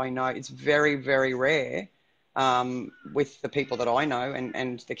I know. It's very, very rare, with the people that I know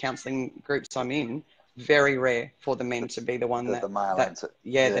and the counselling groups I'm in, very rare for the men That, to be the one that the male that answer.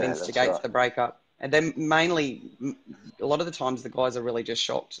 yeah, that Yeah, that's instigates right. the breakup. And then mainly, a lot of the times the guys are really just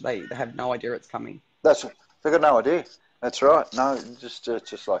shocked. They have no idea it's coming. They've got no idea. That's right. No, just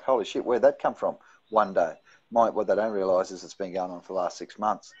like, holy shit, where'd that come from? One day. What they don't realise is it's been going on for the last 6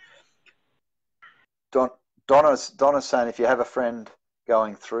 months. Don, Donna's saying if you have a friend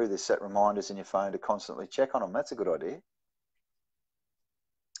going through this, set reminders in your phone to constantly check on them. That's a good idea.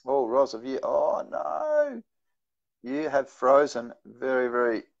 Oh, Ros, have you? Oh no, you have frozen very,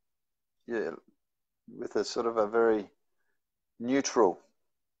 very, yeah, with a sort of a very neutral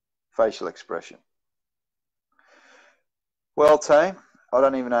facial expression. Well, team, I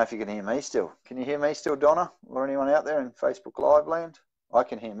don't even know if you can hear me still. Can you hear me still, Donna, or anyone out there in Facebook Live land? I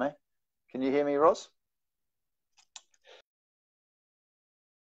can hear me. Can you hear me, Ros?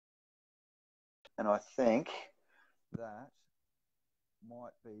 And I think that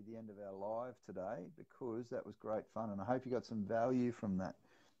might be the end of our live today, because that was great fun, and I hope you got some value from that.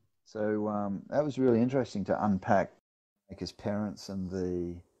 So that was really interesting to unpack as parents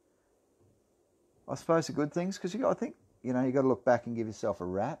and I suppose the good things, because I think, you know, you got to look back and give yourself a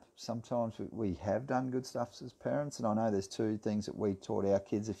rap. Sometimes we have done good stuff as parents, and I know there's two things that we taught our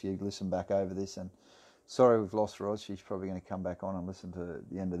kids. If you listen back over this, and sorry we've lost Ros, she's probably going to come back on and listen to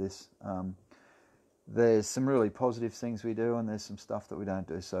the end of this. There's some really positive things we do, and there's some stuff that we don't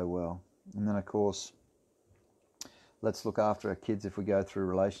do so well. And then, of course, let's look after our kids if we go through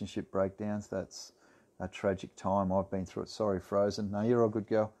relationship breakdowns. That's a tragic time. I've been through it. Sorry, Frozen. No, you're all good,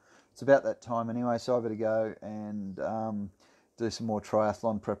 girl. It's about that time anyway, so I better go and do some more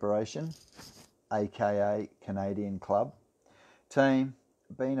triathlon preparation, aka Canadian Club. Team,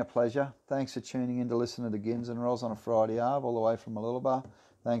 been a pleasure. Thanks for tuning in to listen to the Gins and Ros on a Friday Arb, all the way from Mooloolaba.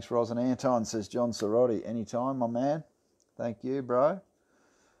 Thanks, Ros and Anton, says John Sorotti. Anytime, my man. Thank you, bro.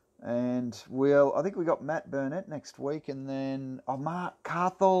 And I think we got Matt Burnett next week, and then Mark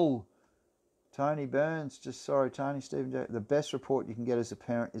Carthel, Tony Burns. Tony, Stephen J. The best report you can get as a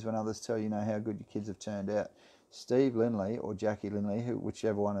parent is when others tell you how good your kids have turned out. Steve Lindley or Jackie Lindley,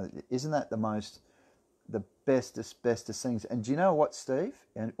 whichever one, isn't that the bestest things? And do you know what, Steve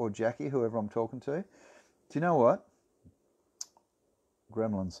or Jackie, whoever I'm talking to? Do you know what?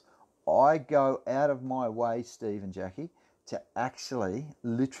 Gremlins. I go out of my way, Steve and Jackie, to actually,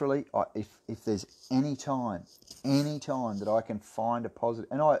 literally, if there's any time that I can find a positive,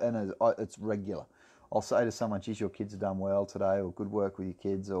 and it's regular, I'll say to someone, geez, your kids have done well today, or good work with your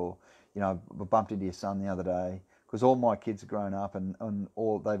kids, or, I bumped into your son the other day, because all my kids are grown up, and they've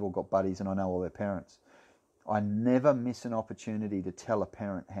all got buddies, and I know all their parents. I never miss an opportunity to tell a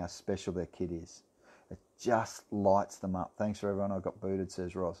parent how special their kid is. It just lights them up. Thanks for everyone. I got booted,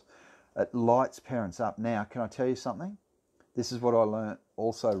 says Ross. It lights parents up. Now, can I tell you something? This is what I learnt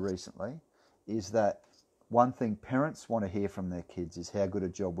also recently, is that one thing parents want to hear from their kids is how good a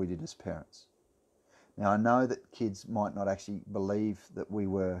job we did as parents. Now, I know that kids might not actually believe that we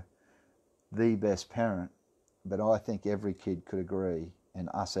were the best parent, but I think every kid could agree, and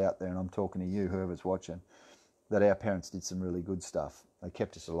us out there, and I'm talking to you, whoever's watching, that our parents did some really good stuff. They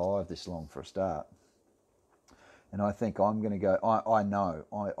kept us alive this long for a start. And I think I'm going to go,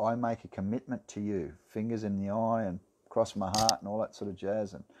 I make a commitment to you, fingers in the eye and cross my heart and all that sort of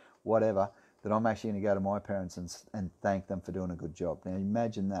jazz and whatever, that I'm actually going to go to my parents and thank them for doing a good job. Now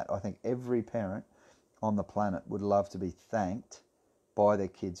imagine that. I think every parent on the planet would love to be thanked by their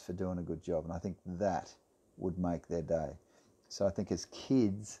kids for doing a good job. And I think that would make their day. So I think as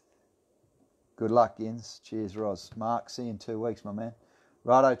kids, good luck, Gins. Cheers, Ros. Mark, see you in 2 weeks, my man.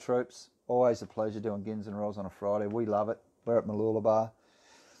 Righto, troops. Always a pleasure doing Gins and Ros on a Friday. We love it. We're at Mooloolaba.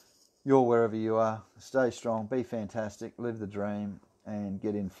 You're wherever you are. Stay strong. Be fantastic. Live the dream and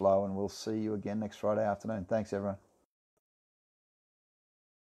get in flow. And we'll see you again next Friday afternoon. Thanks, everyone.